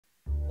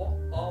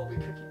we're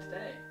cooking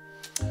today.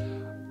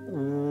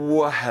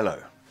 Well,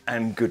 hello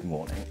and good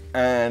morning.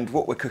 And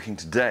what we're cooking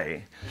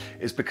today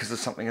is because of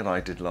something that I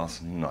did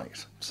last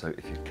night. So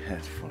if you care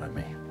to follow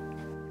me.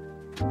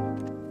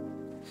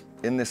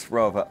 In this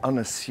rather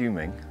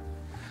unassuming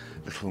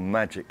little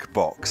magic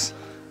box,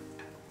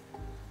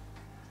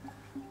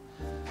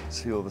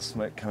 see all the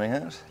smoke coming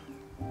out?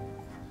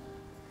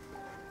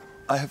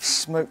 I have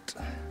smoked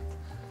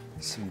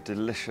some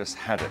delicious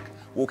haddock.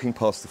 Walking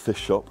past the fish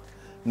shop,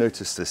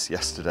 noticed this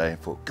yesterday and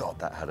thought, God,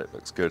 that haddock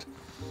looks good.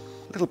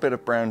 A little bit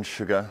of brown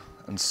sugar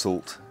and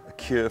salt, a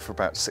cure for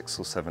about 6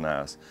 or 7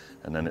 hours,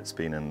 and then it's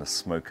been in the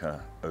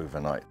smoker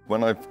overnight.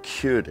 When I've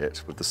cured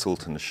it with the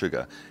salt and the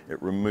sugar,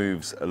 it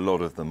removes a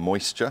lot of the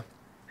moisture,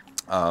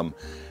 and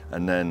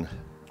then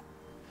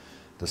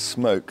the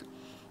smoke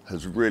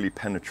has really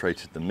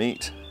penetrated the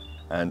meat,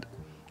 and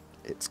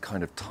it's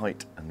kind of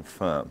tight and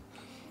firm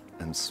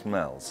and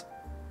smells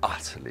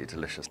utterly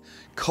delicious.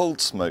 Cold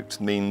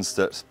smoked means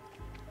that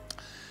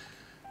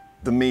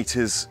the meat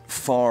is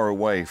far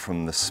away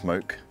from the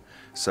smoke,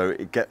 so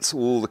it gets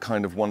all the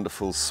kind of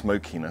wonderful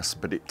smokiness,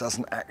 but it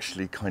doesn't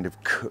actually kind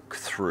of cook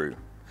through.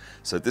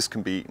 So this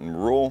can be eaten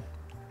raw,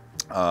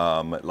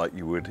 like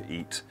you would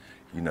eat,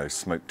 you know,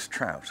 smoked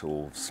trout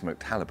or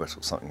smoked halibut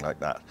or something like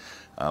that,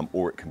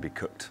 or it can be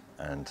cooked,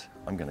 and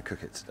I'm going to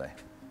cook it today.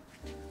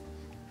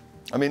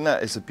 I mean,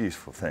 that is a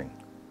beautiful thing.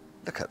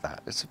 Look at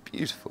that, it's a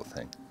beautiful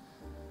thing.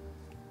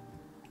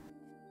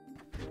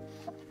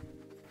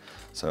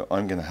 So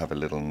I'm going to have a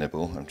little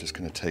nibble. I'm just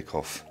going to take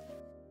off,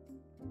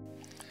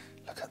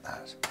 look at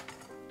that,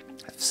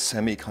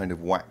 semi kind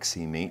of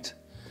waxy meat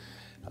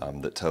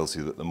that tells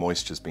you that the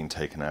moisture's been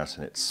taken out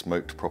and it's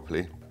smoked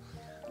properly.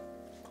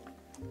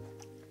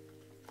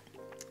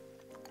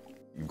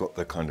 You've got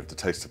the kind of the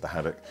taste of the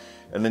haddock,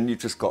 and then you've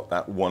just got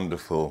that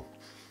wonderful,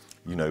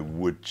 you know,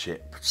 wood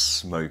chip,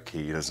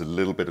 smoky. There's a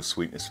little bit of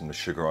sweetness from the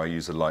sugar. I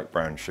use a light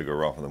brown sugar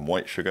rather than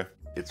white sugar.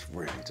 It's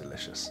really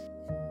delicious.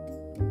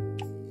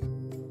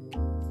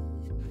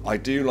 I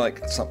do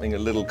like something a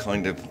little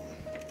kind of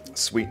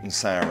sweet and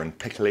sour and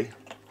pickly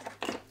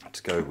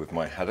to go with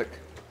my haddock.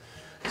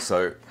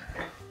 So,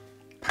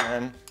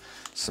 pan,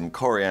 some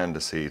coriander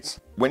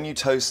seeds. When you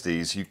toast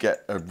these, you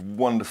get a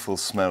wonderful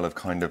smell of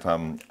kind of a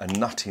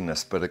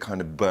nuttiness, but a kind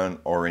of burnt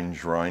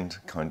orange rind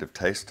kind of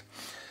taste.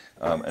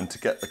 And to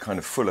get the kind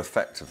of full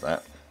effect of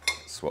that,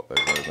 swap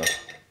those over.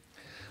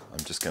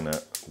 I'm just going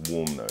to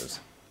warm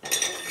those.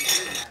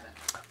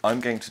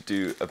 I'm going to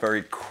do a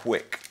very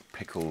quick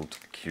pickled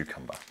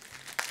cucumber.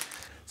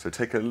 So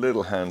take a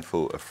little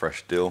handful of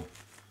fresh dill.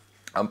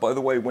 And by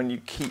the way, when you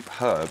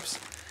keep herbs,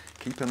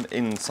 keep them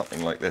in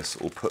something like this,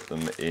 or put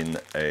them in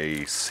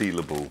a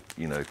sealable,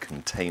 you know,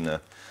 container,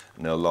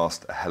 and they'll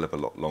last a hell of a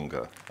lot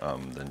longer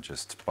than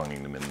just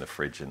bunging them in the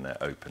fridge in their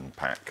open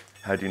pack.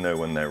 How do you know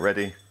when they're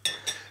ready?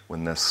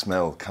 When their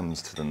smell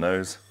comes to the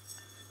nose,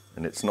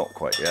 and it's not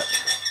quite yet.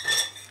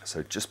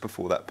 So just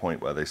before that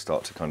point where they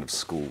start to kind of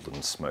scald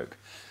and smoke,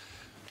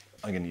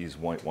 I'm going to use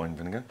white wine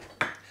vinegar,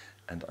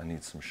 and I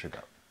need some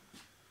sugar.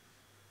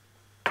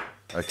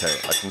 Okay,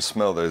 I can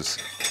smell those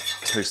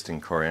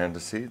toasting coriander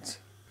seeds.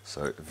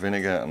 So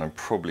vinegar, and I'm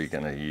probably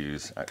going to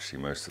use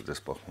actually most of this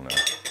bottle now.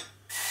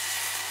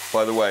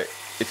 By the way,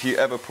 if you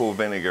ever pour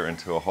vinegar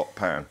into a hot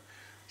pan,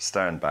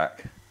 stand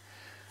back,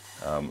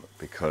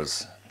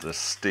 because the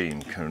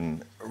steam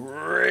can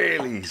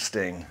really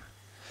sting.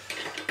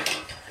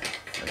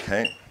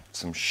 Okay,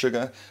 some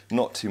sugar,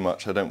 not too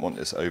much. I don't want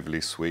this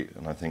overly sweet,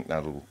 and I think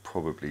that'll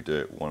probably do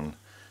it. 1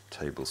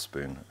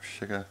 tablespoon of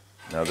sugar.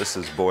 Now this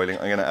is boiling.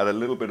 I'm going to add a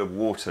little bit of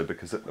water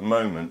because at the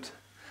moment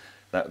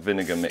that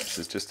vinegar mix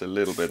is just a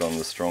little bit on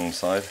the strong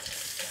side.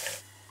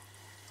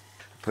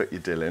 Put your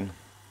dill in.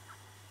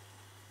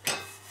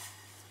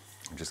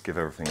 Just give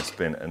everything a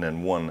spin, and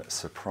then one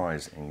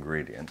surprise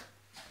ingredient.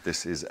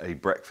 This is a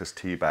breakfast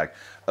tea bag.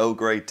 Earl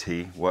Grey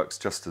tea works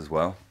just as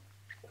well.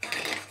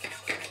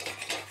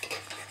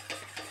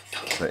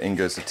 So in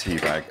goes the tea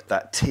bag.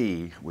 That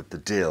tea with the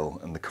dill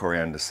and the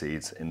coriander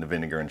seeds in the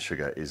vinegar and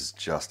sugar is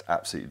just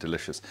absolutely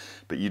delicious.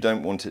 But you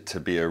don't want it to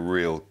be a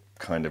real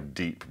kind of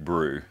deep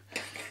brew.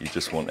 You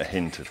just want a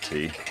hint of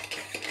tea.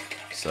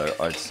 So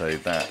I'd say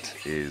that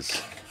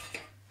is,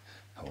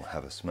 I'll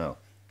have a smell,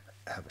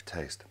 have a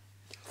taste.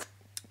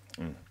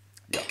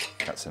 Yeah,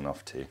 that's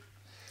enough tea.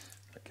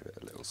 I'll give it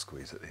a little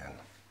squeeze at the end.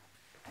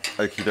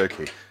 Okie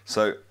dokie.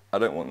 So I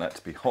don't want that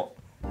to be hot,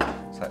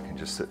 so that can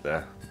just sit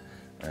there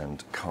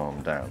and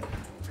calm down.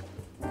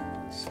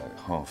 So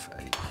half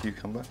a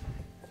cucumber,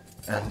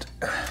 and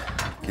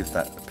give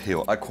that a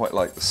peel. I quite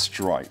like the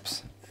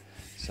stripes,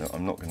 so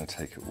I'm not going to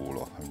take it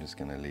all off. I'm just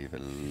going to leave a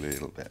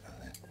little bit of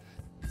it.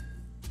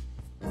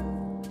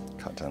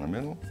 Cut down the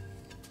middle.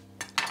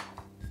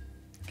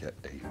 Get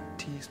a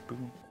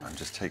teaspoon. I'm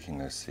just taking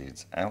those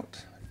seeds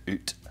out,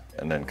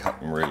 and then cut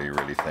them really,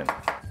 really thin.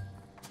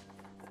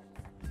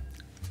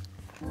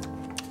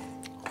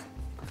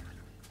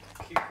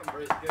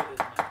 Cucumber is good, isn't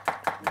it?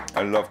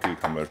 I love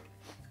cucumbers.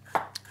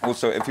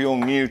 Also, if you're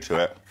new to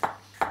it,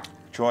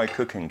 try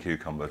cooking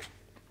cucumbers.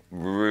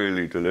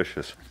 Really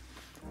delicious.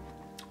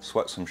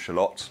 Sweat some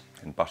shallots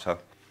in butter,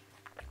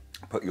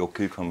 put your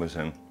cucumbers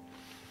in,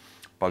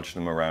 budge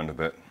them around a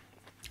bit,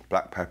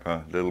 black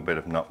pepper, a little bit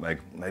of nutmeg,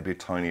 maybe a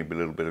tiny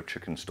little bit of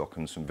chicken stock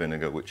and some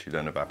vinegar, which you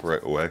then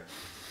evaporate away.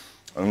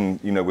 And,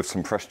 you know, with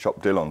some fresh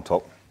chopped dill on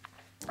top,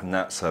 and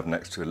that served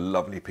next to a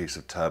lovely piece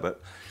of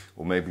turbot,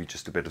 or maybe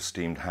just a bit of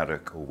steamed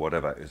haddock or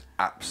whatever, is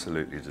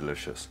absolutely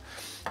delicious.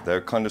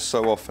 They're kind of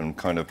so often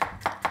kind of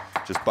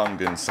just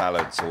bunged in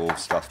salads or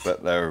stuff,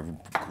 but they're a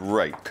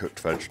great cooked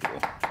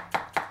vegetable.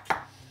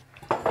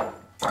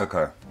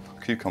 Okay,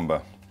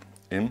 cucumber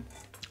in,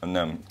 and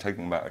then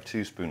taking about a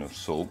teaspoon of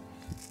salt.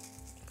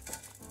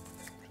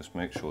 Just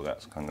make sure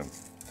that's kind of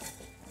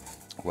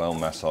well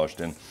massaged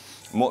in.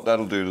 And what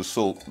that'll do, the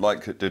salt,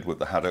 like it did with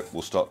the haddock,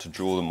 will start to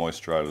draw the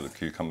moisture out of the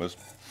cucumbers.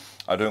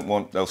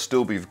 They'll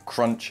still be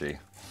crunchy,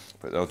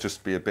 but they'll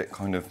just be a bit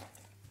kind of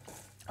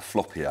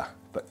floppier,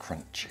 but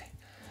crunchy.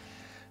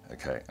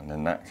 Okay, and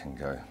then that can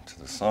go to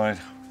the side.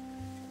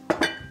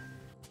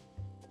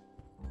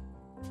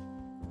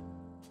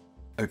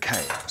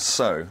 Okay,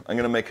 so I'm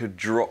gonna make a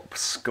drop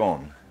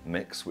scone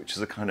mix, which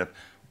is a kind of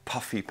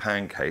puffy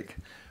pancake,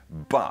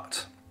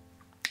 but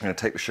I'm gonna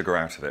take the sugar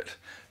out of it.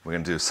 We're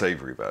gonna do a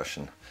savory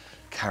version,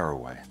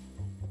 caraway.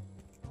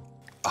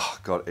 Oh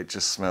God, it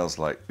just smells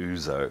like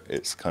ouzo.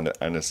 It's kind of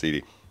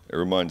aniseedy. It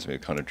reminds me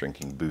of kind of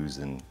drinking booze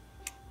in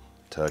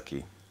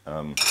Turkey,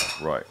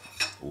 right,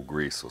 or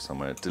Greece or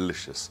somewhere.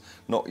 Delicious,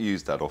 not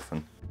used that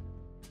often.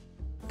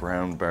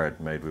 Brown bread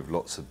made with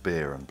lots of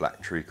beer and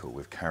black treacle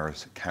with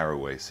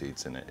caraway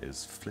seeds in it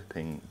is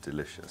flipping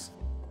delicious.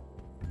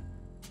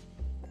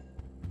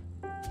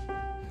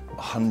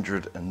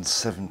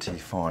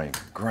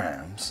 175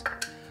 grams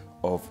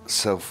of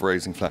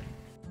self-raising flour.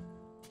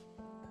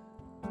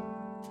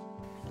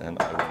 Then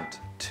I want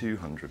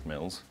 200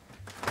 mils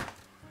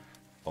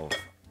of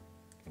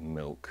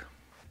milk,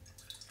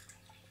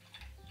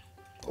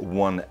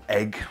 1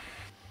 egg,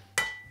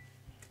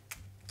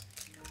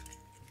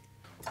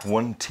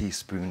 1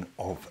 teaspoon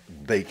of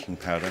baking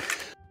powder,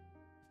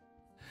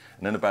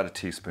 and then about a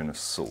teaspoon of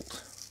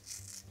salt.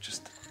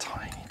 Just a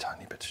tiny,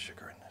 tiny bit of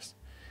sugar in this,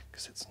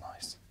 because it's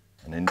nice.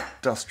 An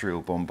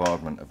industrial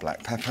bombardment of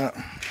black pepper,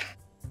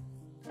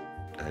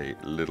 a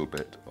little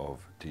bit of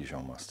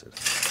Dijon mustard.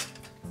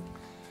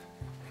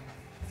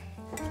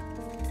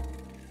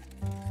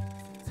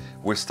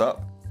 Whisk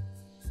up,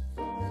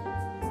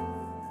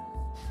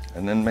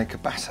 and then make a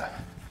batter.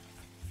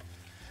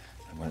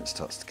 And when it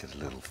starts to get a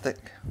little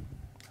thick,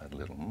 add a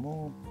little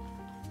more.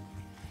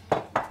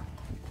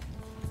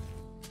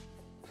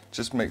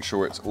 Just make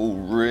sure it's all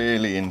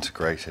really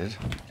integrated,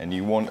 and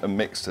you want a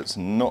mix that's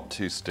not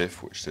too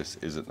stiff, which this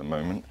is at the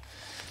moment,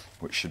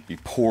 which should be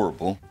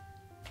pourable,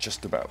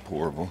 just about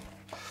pourable.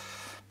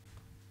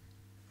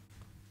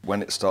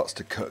 When it starts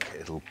to cook,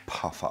 it'll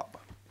puff up.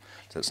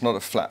 So it's not a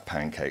flat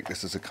pancake,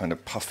 this is a kind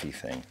of puffy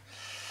thing.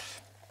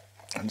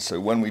 And so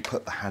when we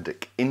put the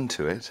haddock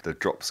into it, the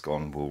drop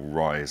scone will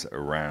rise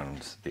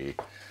around the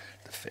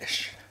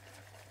fish.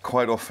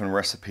 Quite often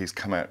recipes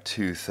come out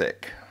too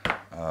thick,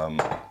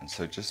 and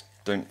so just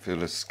don't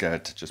feel as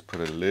scared to just put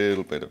a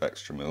little bit of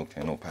extra milk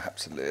in, or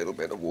perhaps a little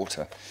bit of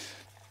water.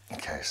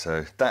 Okay,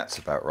 so that's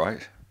about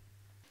right.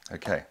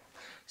 Okay,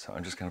 so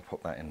I'm just going to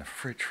pop that in the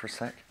fridge for a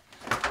sec.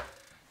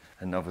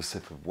 Another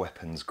sip of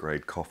weapons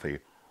grade coffee.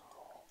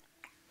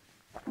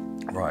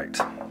 Right,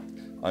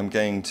 I'm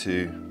going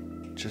to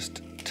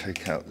just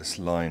take out this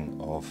line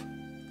of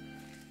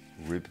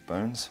rib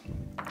bones,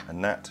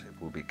 and that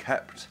will be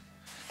kept.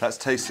 That's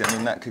tasty. I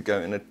mean, that could go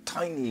in a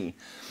tiny,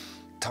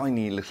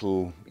 tiny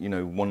little, you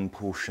know, 1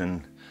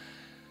 portion,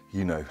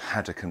 you know,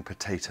 haddock and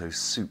potato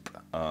soup.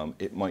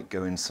 It might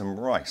go in some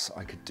rice.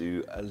 I could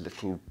do a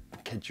little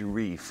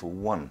kedgeree for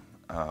 1.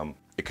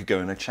 It could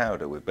go in a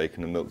chowder with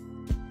bacon and milk.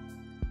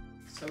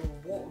 So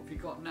what have you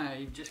got now?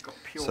 You've just got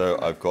pure So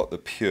fillet. I've got the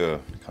pure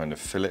kind of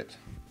fillet,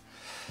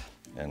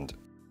 and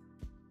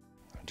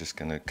I'm just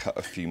going to cut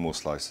a few more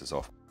slices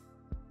off.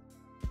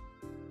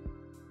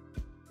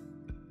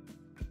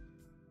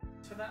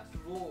 So that's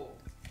raw.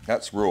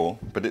 That's raw,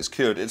 but it's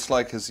cured. It's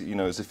like, as you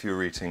know, as if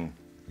you're eating,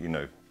 you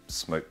know,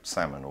 smoked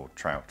salmon or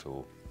trout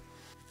or.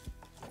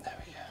 There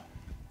we go.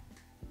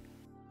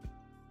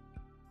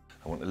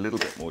 I want a little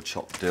bit more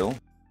chopped dill,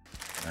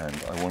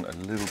 and I want a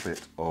little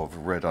bit of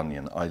red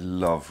onion. I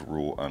love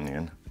raw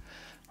onion.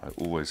 I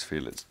always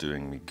feel it's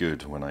doing me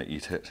good when I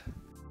eat it.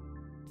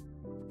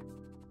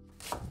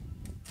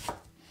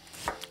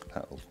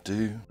 That'll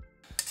do.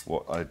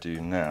 What I do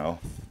now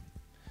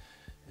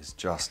is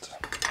just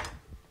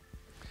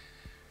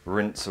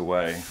rinse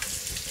away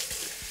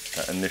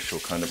that initial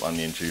kind of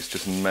onion juice,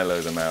 just mellow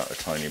them out a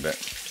tiny bit.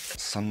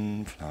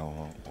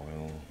 Sunflower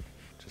oil,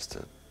 just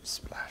a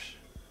splash,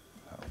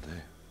 that'll do.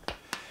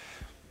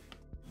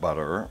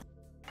 Butter.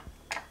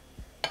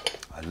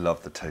 I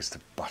love the taste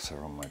of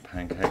butter on my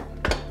pancake.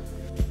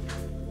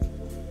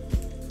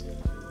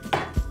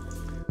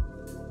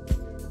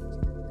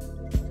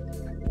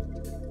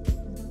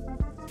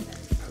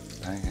 Put the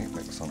pancake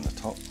mix on the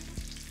top.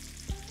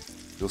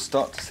 You'll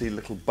start to see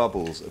little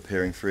bubbles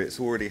appearing through. It's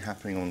already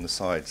happening on the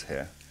sides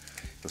here.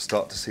 You'll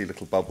start to see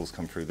little bubbles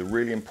come through. The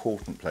really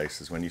important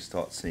place is when you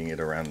start seeing it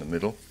around the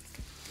middle.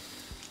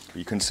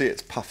 You can see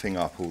it's puffing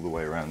up all the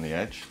way around the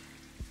edge.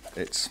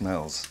 It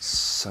smells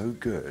so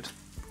good.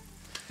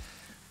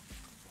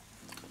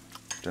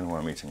 Don't know why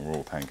I'm eating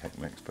raw pancake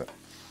mix, but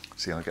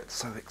see, I get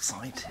so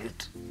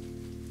excited.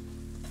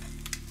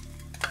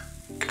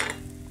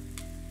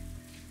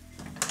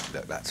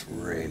 Look, that's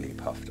really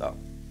puffed up.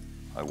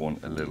 I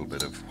want a little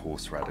bit of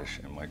horseradish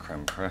in my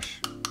creme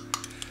fraiche.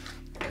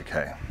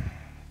 Okay,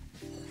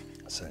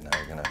 so now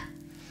we're gonna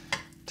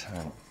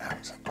turn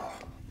out our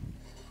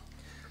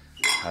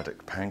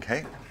haddock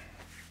pancake.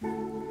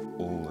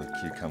 All the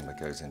cucumber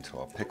goes into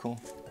our pickle.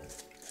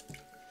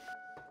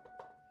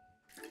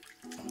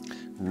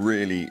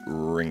 Really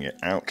wring it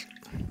out,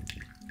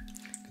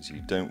 because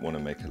you don't want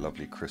to make a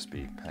lovely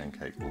crispy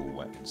pancake all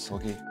wet and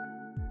soggy.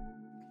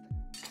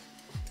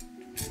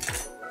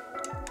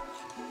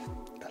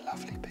 A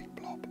lovely big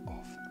blob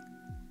of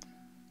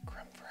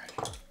creme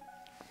fraiche.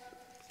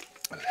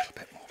 A little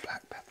bit more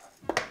black pepper.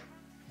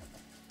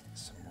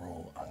 Some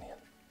raw onion.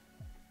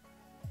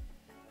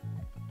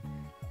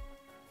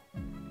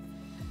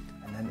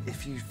 And then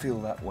if you feel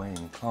that way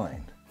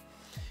inclined,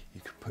 you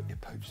could put your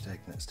poached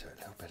egg next to it, a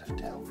little bit of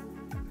dill.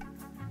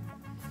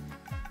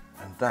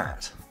 And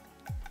that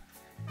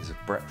is a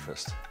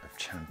breakfast of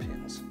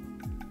champions.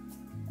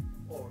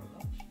 Or a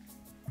lunch.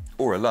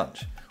 Or a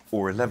lunch,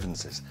 or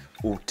elevenses,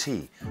 or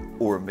tea,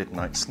 or a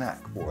midnight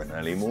snack, or an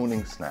early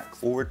morning snack,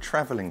 or a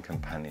travelling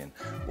companion,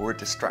 or a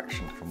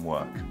distraction from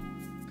work.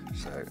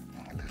 So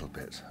a little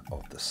bit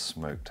of the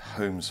smoked,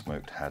 home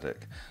smoked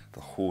haddock,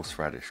 the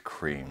horseradish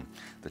cream,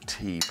 the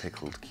tea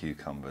pickled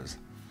cucumbers.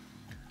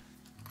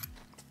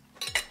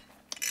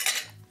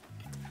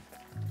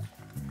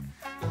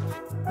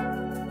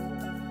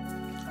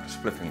 It's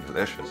flipping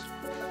delicious.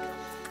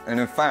 And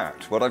in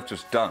fact, what I've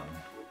just done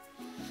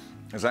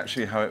is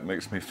actually how it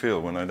makes me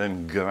feel when I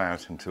then go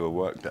out into a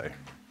work day.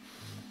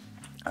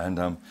 And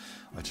I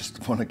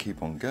just want to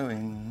keep on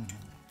going,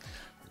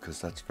 because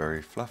that's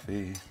very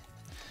fluffy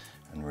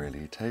and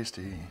really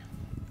tasty.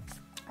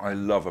 I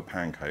love a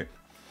pancake,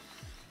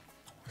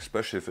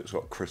 especially if it's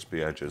got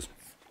crispy edges.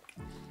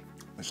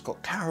 It's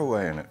got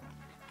caraway in it.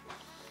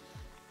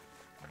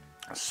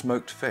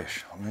 Smoked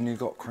fish, and then you've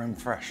got creme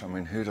fraiche. I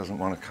mean, who doesn't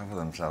want to cover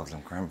themselves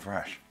in creme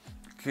fraiche?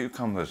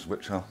 Cucumbers,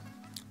 which are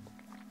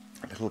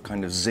little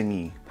kind of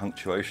zingy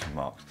punctuation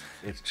marks.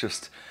 It's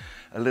just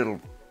a little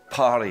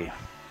party,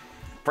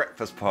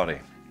 breakfast party.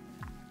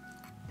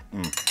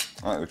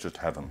 That was just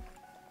heaven.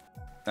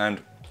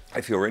 And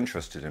if you're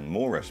interested in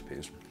more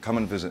recipes, come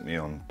and visit me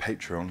on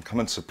Patreon.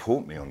 Come and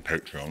support me on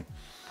Patreon,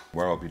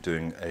 where I'll be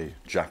doing a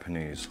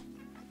Japanese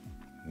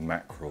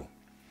mackerel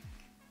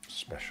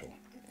special.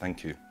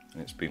 Thank you.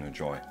 It's been a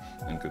joy,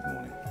 and good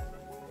morning.